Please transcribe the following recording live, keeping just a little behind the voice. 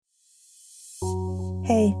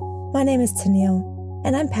Hey, my name is Tennille,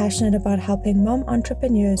 and I'm passionate about helping mom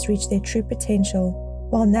entrepreneurs reach their true potential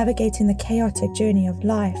while navigating the chaotic journey of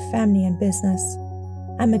life, family, and business.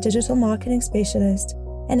 I'm a digital marketing specialist,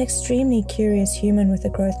 an extremely curious human with a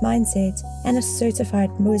growth mindset, and a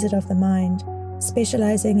certified wizard of the mind,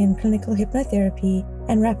 specializing in clinical hypnotherapy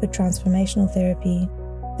and rapid transformational therapy.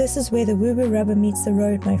 This is where the woo-woo rubber meets the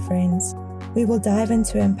road, my friends. We will dive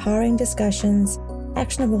into empowering discussions,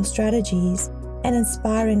 actionable strategies, and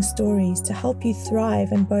inspiring stories to help you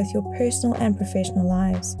thrive in both your personal and professional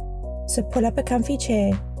lives. So pull up a comfy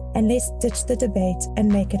chair and let's ditch the debate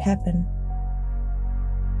and make it happen.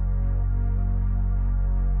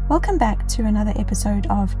 Welcome back to another episode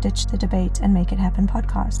of Ditch the Debate and Make It Happen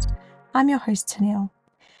podcast. I'm your host, Tennille.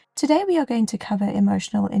 Today we are going to cover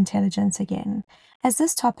emotional intelligence again, as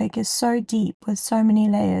this topic is so deep with so many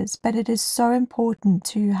layers, but it is so important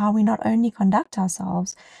to how we not only conduct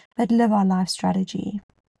ourselves, but live our life strategy.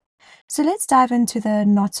 So let's dive into the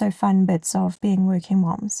not so fun bits of being working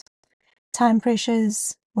moms. Time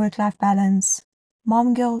pressures, work-life balance,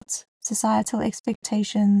 mom guilt, societal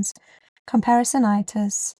expectations,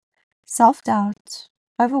 comparisonitis, self-doubt,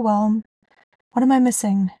 overwhelm. What am I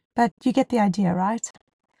missing? But you get the idea, right?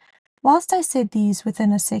 Whilst I said these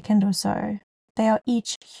within a second or so, they are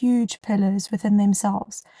each huge pillars within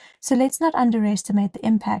themselves. So let's not underestimate the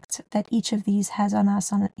impact that each of these has on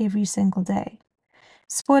us on every single day.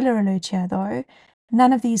 Spoiler alert here though,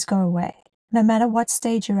 none of these go away, no matter what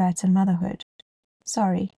stage you're at in motherhood.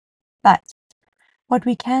 Sorry. But what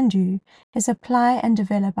we can do is apply and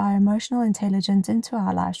develop our emotional intelligence into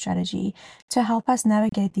our life strategy to help us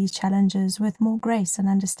navigate these challenges with more grace and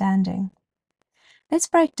understanding. Let's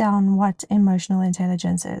break down what emotional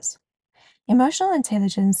intelligence is. Emotional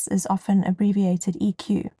intelligence is often abbreviated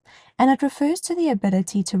EQ, and it refers to the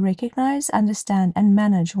ability to recognize, understand, and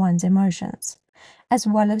manage one's emotions, as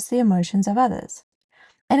well as the emotions of others.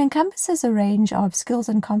 It encompasses a range of skills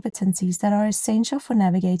and competencies that are essential for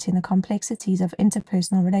navigating the complexities of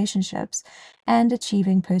interpersonal relationships and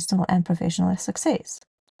achieving personal and professional success.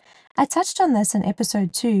 I touched on this in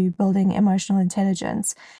episode 2, Building Emotional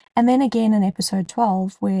Intelligence, and then again in episode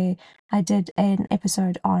 12, where I did an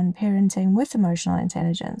episode on parenting with emotional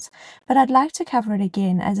intelligence. But I'd like to cover it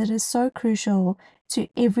again as it is so crucial to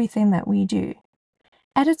everything that we do.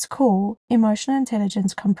 At its core, emotional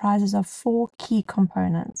intelligence comprises of 4 key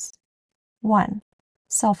components. 1.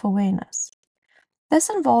 Self-awareness. This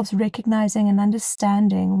involves recognizing and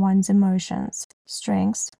understanding one's emotions,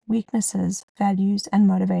 strengths, weaknesses, values, and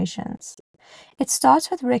motivations. It starts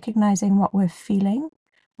with recognizing what we're feeling,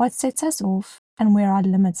 what sets us off, and where our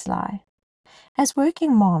limits lie. As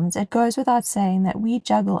working moms, it goes without saying that we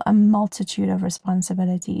juggle a multitude of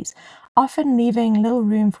responsibilities, often leaving little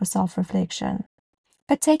room for self-reflection.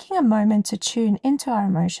 But taking a moment to tune into our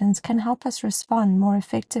emotions can help us respond more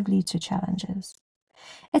effectively to challenges.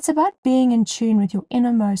 It's about being in tune with your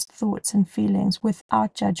innermost thoughts and feelings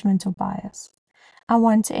without judgment or bias. I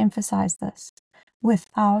want to emphasize this,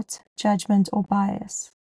 without judgment or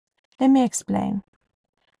bias. Let me explain.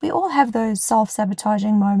 We all have those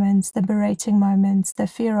self-sabotaging moments, the berating moments, the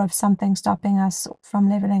fear of something stopping us from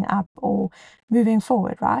leveling up or moving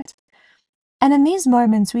forward, right? And in these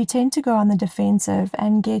moments, we tend to go on the defensive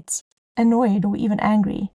and get annoyed or even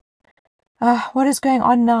angry. What is going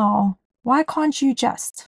on now? Why can't you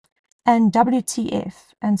just? And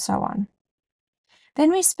WTF, and so on.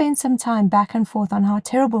 Then we spend some time back and forth on how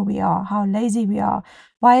terrible we are, how lazy we are,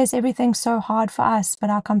 why is everything so hard for us,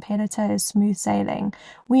 but our competitor is smooth sailing.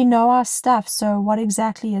 We know our stuff, so what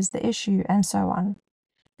exactly is the issue, and so on.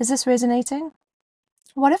 Is this resonating?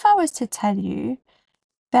 What if I was to tell you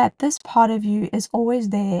that this part of you is always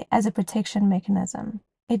there as a protection mechanism?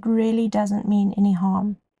 It really doesn't mean any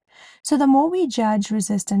harm. So the more we judge,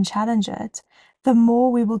 resist, and challenge it, the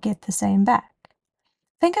more we will get the same back.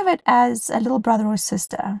 Think of it as a little brother or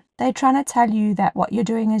sister. They're trying to tell you that what you're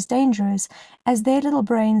doing is dangerous as their little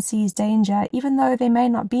brain sees danger even though there may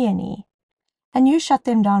not be any. And you shut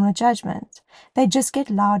them down with judgment. They just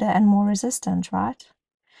get louder and more resistant, right?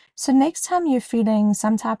 So next time you're feeling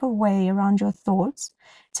some type of way around your thoughts,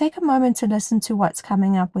 take a moment to listen to what's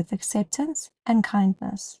coming up with acceptance and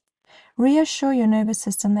kindness. Reassure your nervous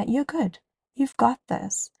system that you're good. You've got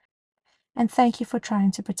this. And thank you for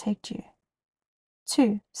trying to protect you.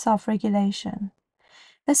 2. Self-regulation.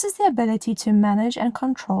 This is the ability to manage and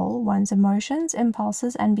control one's emotions,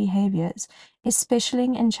 impulses, and behaviors, especially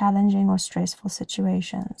in challenging or stressful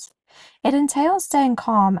situations. It entails staying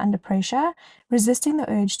calm under pressure, resisting the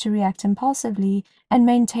urge to react impulsively, and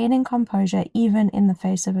maintaining composure even in the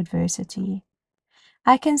face of adversity.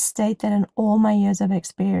 I can state that in all my years of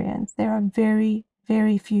experience, there are very,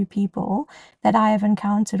 very few people that I have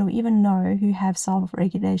encountered or even know who have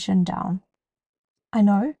self-regulation down. I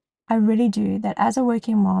know, I really do, that as a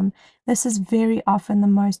working mom, this is very often the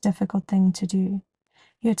most difficult thing to do.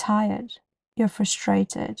 You're tired, you're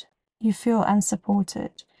frustrated, you feel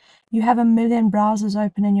unsupported, you have a million browsers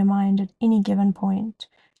open in your mind at any given point,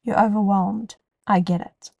 you're overwhelmed. I get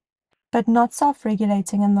it. But not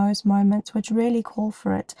self-regulating in those moments which really call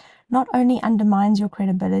for it not only undermines your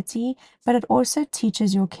credibility, but it also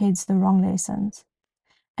teaches your kids the wrong lessons.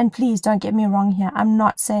 And please don't get me wrong here. I'm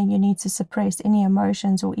not saying you need to suppress any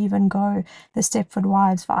emotions or even go the Stepford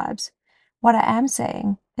Wives vibes. What I am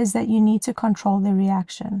saying is that you need to control the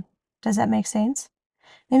reaction. Does that make sense?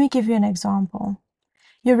 Let me give you an example.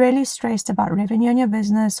 You're really stressed about revenue in your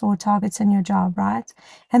business or targets in your job, right?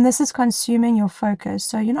 And this is consuming your focus.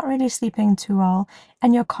 So you're not really sleeping too well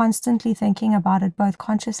and you're constantly thinking about it both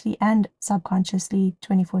consciously and subconsciously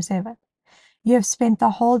 24/7. You have spent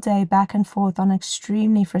the whole day back and forth on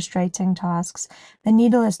extremely frustrating tasks. The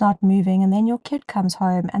needle is not moving, and then your kid comes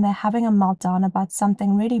home and they're having a meltdown about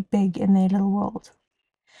something really big in their little world.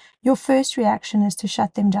 Your first reaction is to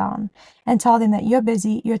shut them down and tell them that you're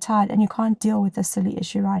busy, you're tired, and you can't deal with this silly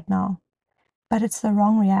issue right now. But it's the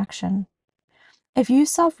wrong reaction. If you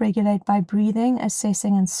self-regulate by breathing,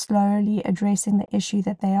 assessing, and slowly addressing the issue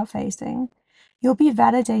that they are facing, you'll be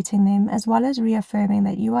validating them as well as reaffirming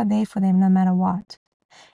that you are there for them no matter what.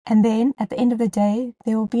 And then at the end of the day,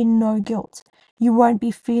 there will be no guilt. You won't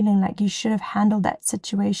be feeling like you should have handled that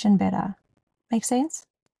situation better. Make sense?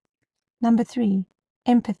 Number 3,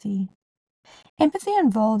 empathy. Empathy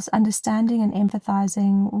involves understanding and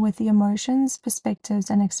empathizing with the emotions, perspectives,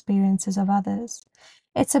 and experiences of others.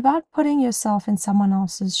 It's about putting yourself in someone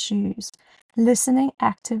else's shoes, listening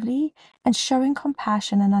actively, and showing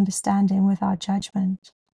compassion and understanding without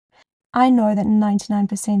judgment. I know that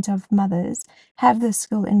 99% of mothers have this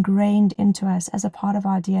skill ingrained into us as a part of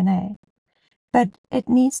our DNA, but it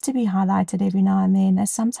needs to be highlighted every now and then,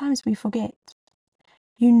 as sometimes we forget.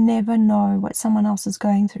 You never know what someone else is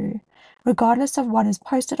going through, regardless of what is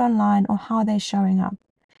posted online or how they're showing up.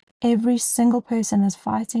 Every single person is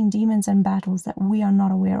fighting demons and battles that we are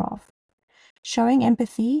not aware of. Showing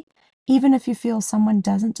empathy, even if you feel someone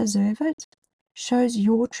doesn't deserve it, shows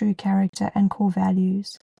your true character and core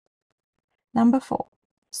values. Number 4,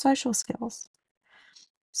 social skills.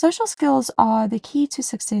 Social skills are the key to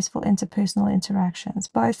successful interpersonal interactions,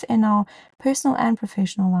 both in our personal and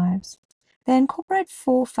professional lives. They incorporate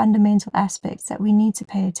 4 fundamental aspects that we need to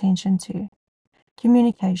pay attention to.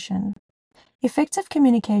 Communication. Effective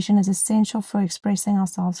communication is essential for expressing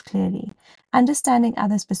ourselves clearly, understanding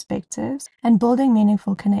others' perspectives, and building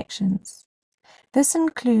meaningful connections. This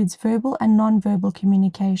includes verbal and nonverbal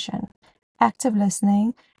communication, active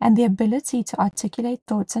listening, and the ability to articulate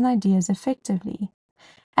thoughts and ideas effectively.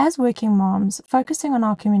 As working moms, focusing on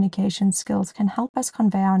our communication skills can help us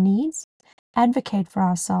convey our needs, advocate for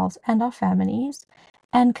ourselves and our families,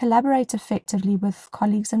 and collaborate effectively with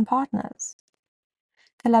colleagues and partners.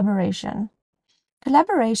 Collaboration.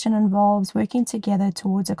 Collaboration involves working together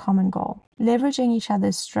towards a common goal, leveraging each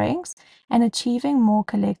other's strengths, and achieving more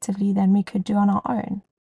collectively than we could do on our own.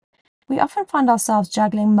 We often find ourselves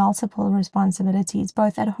juggling multiple responsibilities,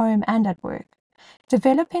 both at home and at work.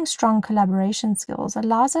 Developing strong collaboration skills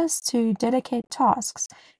allows us to delegate tasks,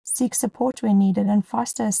 seek support where needed, and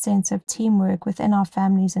foster a sense of teamwork within our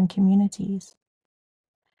families and communities.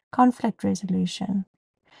 Conflict resolution.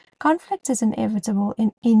 Conflict is inevitable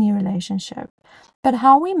in any relationship, but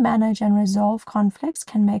how we manage and resolve conflicts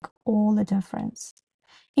can make all the difference.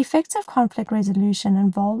 Effective conflict resolution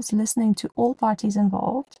involves listening to all parties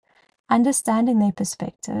involved, understanding their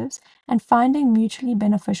perspectives, and finding mutually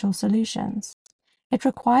beneficial solutions. It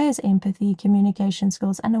requires empathy, communication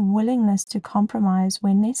skills, and a willingness to compromise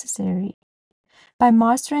when necessary. By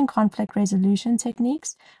mastering conflict resolution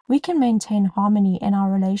techniques, we can maintain harmony in our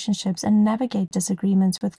relationships and navigate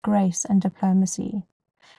disagreements with grace and diplomacy.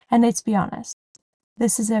 And let's be honest,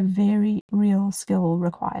 this is a very real skill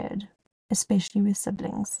required, especially with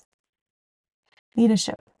siblings.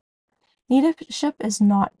 Leadership. Leadership is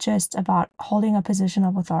not just about holding a position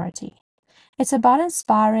of authority. It's about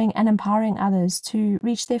inspiring and empowering others to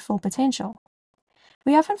reach their full potential.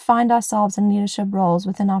 We often find ourselves in leadership roles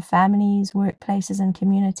within our families, workplaces, and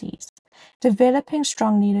communities. Developing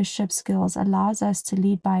strong leadership skills allows us to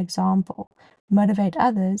lead by example, motivate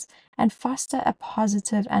others, and foster a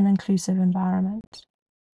positive and inclusive environment.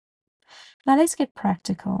 Now let's get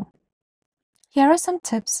practical. Here are some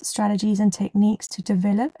tips, strategies, and techniques to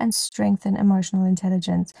develop and strengthen emotional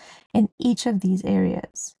intelligence in each of these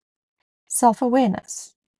areas.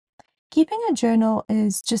 Self-awareness. Keeping a journal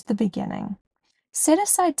is just the beginning. Set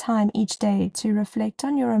aside time each day to reflect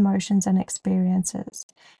on your emotions and experiences.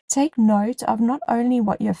 Take note of not only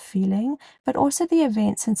what you're feeling, but also the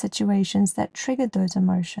events and situations that triggered those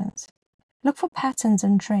emotions. Look for patterns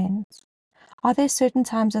and trends. Are there certain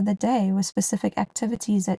times of the day with specific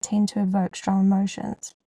activities that tend to evoke strong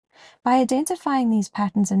emotions? By identifying these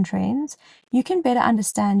patterns and trends, you can better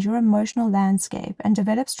understand your emotional landscape and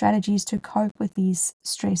develop strategies to cope with these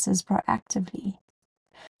stresses proactively.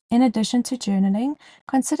 In addition to journaling,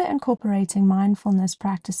 consider incorporating mindfulness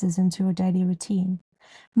practices into your daily routine.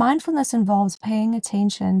 Mindfulness involves paying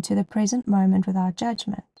attention to the present moment without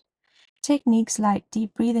judgment. Techniques like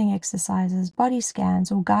deep breathing exercises, body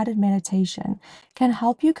scans, or guided meditation can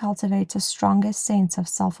help you cultivate a stronger sense of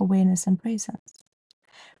self-awareness and presence.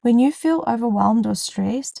 When you feel overwhelmed or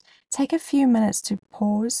stressed, take a few minutes to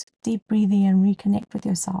pause, deep breathing, and reconnect with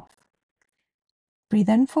yourself. Breathe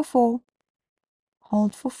in for 4,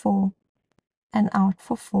 hold for 4, and out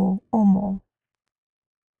for 4 or more.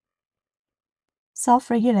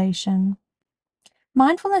 Self-regulation.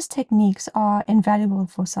 Mindfulness techniques are invaluable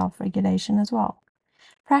for self-regulation as well.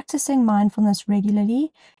 Practicing mindfulness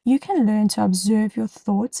regularly, you can learn to observe your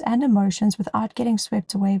thoughts and emotions without getting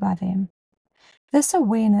swept away by them. This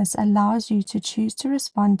awareness allows you to choose to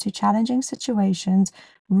respond to challenging situations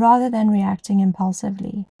rather than reacting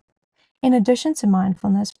impulsively. In addition to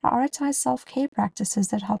mindfulness, prioritize self-care practices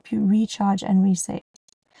that help you recharge and reset.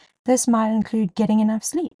 This might include getting enough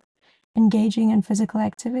sleep, engaging in physical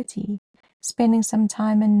activity, spending some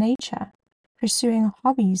time in nature, pursuing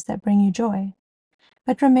hobbies that bring you joy.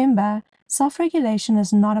 But remember, self-regulation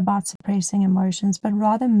is not about suppressing emotions, but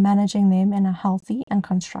rather managing them in a healthy and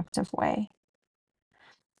constructive way.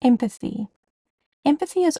 Empathy.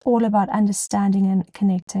 Empathy is all about understanding and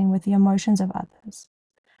connecting with the emotions of others.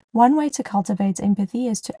 One way to cultivate empathy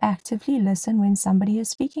is to actively listen when somebody is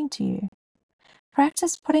speaking to you.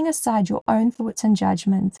 Practice putting aside your own thoughts and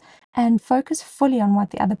judgments and focus fully on what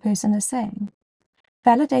the other person is saying.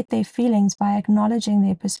 Validate their feelings by acknowledging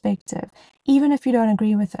their perspective, even if you don't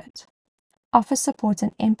agree with it. Offer support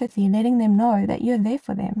and empathy, letting them know that you're there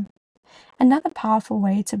for them. Another powerful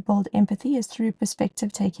way to build empathy is through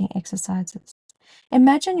perspective-taking exercises.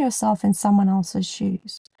 Imagine yourself in someone else's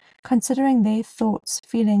shoes, considering their thoughts,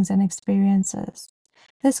 feelings, and experiences.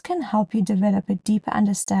 This can help you develop a deeper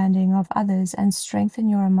understanding of others and strengthen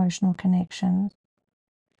your emotional connection.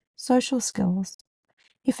 Social skills.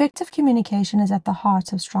 Effective communication is at the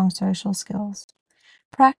heart of strong social skills.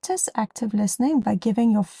 Practice active listening by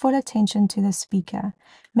giving your full attention to the speaker,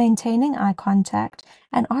 maintaining eye contact,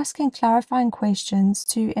 and asking clarifying questions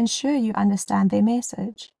to ensure you understand their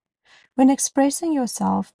message. When expressing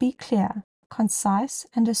yourself, be clear, concise,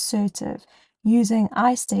 and assertive, using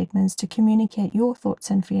I statements to communicate your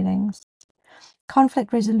thoughts and feelings.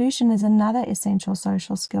 Conflict resolution is another essential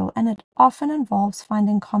social skill, and it often involves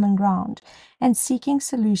finding common ground and seeking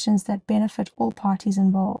solutions that benefit all parties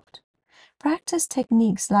involved. Practice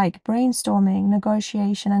techniques like brainstorming,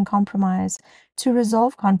 negotiation, and compromise to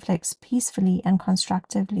resolve conflicts peacefully and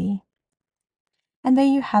constructively. And there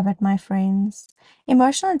you have it, my friends.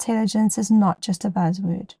 Emotional intelligence is not just a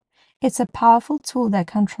buzzword. It's a powerful tool that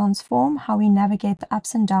can transform how we navigate the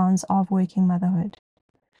ups and downs of working motherhood.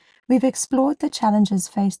 We've explored the challenges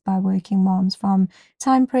faced by working moms, from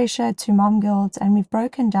time pressure to mom guilt, and we've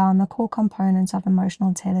broken down the core components of emotional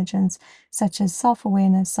intelligence, such as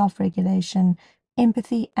self-awareness, self-regulation,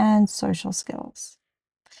 empathy, and social skills.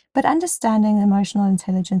 But understanding emotional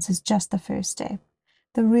intelligence is just the first step.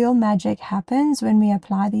 The real magic happens when we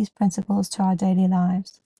apply these principles to our daily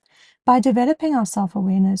lives. By developing our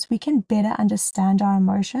self-awareness, we can better understand our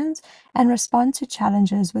emotions and respond to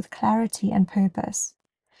challenges with clarity and purpose.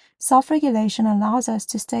 Self-regulation allows us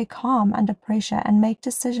to stay calm under pressure and make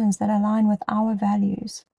decisions that align with our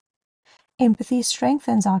values. Empathy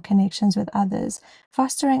strengthens our connections with others,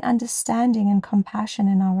 fostering understanding and compassion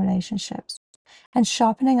in our relationships. And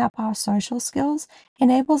sharpening up our social skills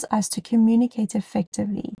enables us to communicate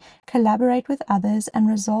effectively, collaborate with others, and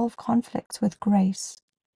resolve conflicts with grace.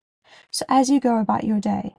 So as you go about your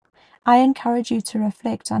day, I encourage you to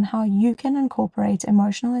reflect on how you can incorporate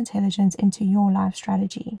emotional intelligence into your life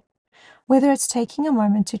strategy. Whether it's taking a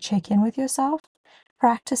moment to check in with yourself,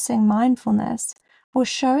 practicing mindfulness, or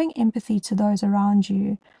showing empathy to those around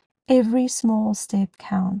you, every small step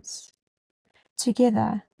counts.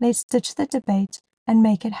 Together, let's ditch the debate and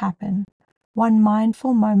make it happen, one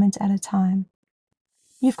mindful moment at a time.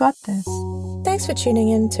 You've got this. Thanks for tuning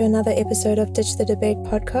in to another episode of Ditch the Debate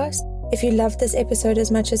podcast. If you loved this episode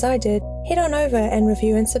as much as I did, head on over and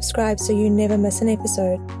review and subscribe so you never miss an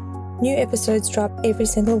episode. New episodes drop every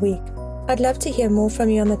single week. I'd love to hear more from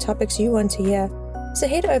you on the topics you want to hear. So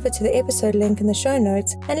head over to the episode link in the show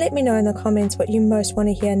notes and let me know in the comments what you most want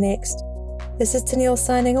to hear next. This is Tennille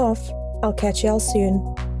signing off. I'll catch y'all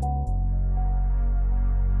soon.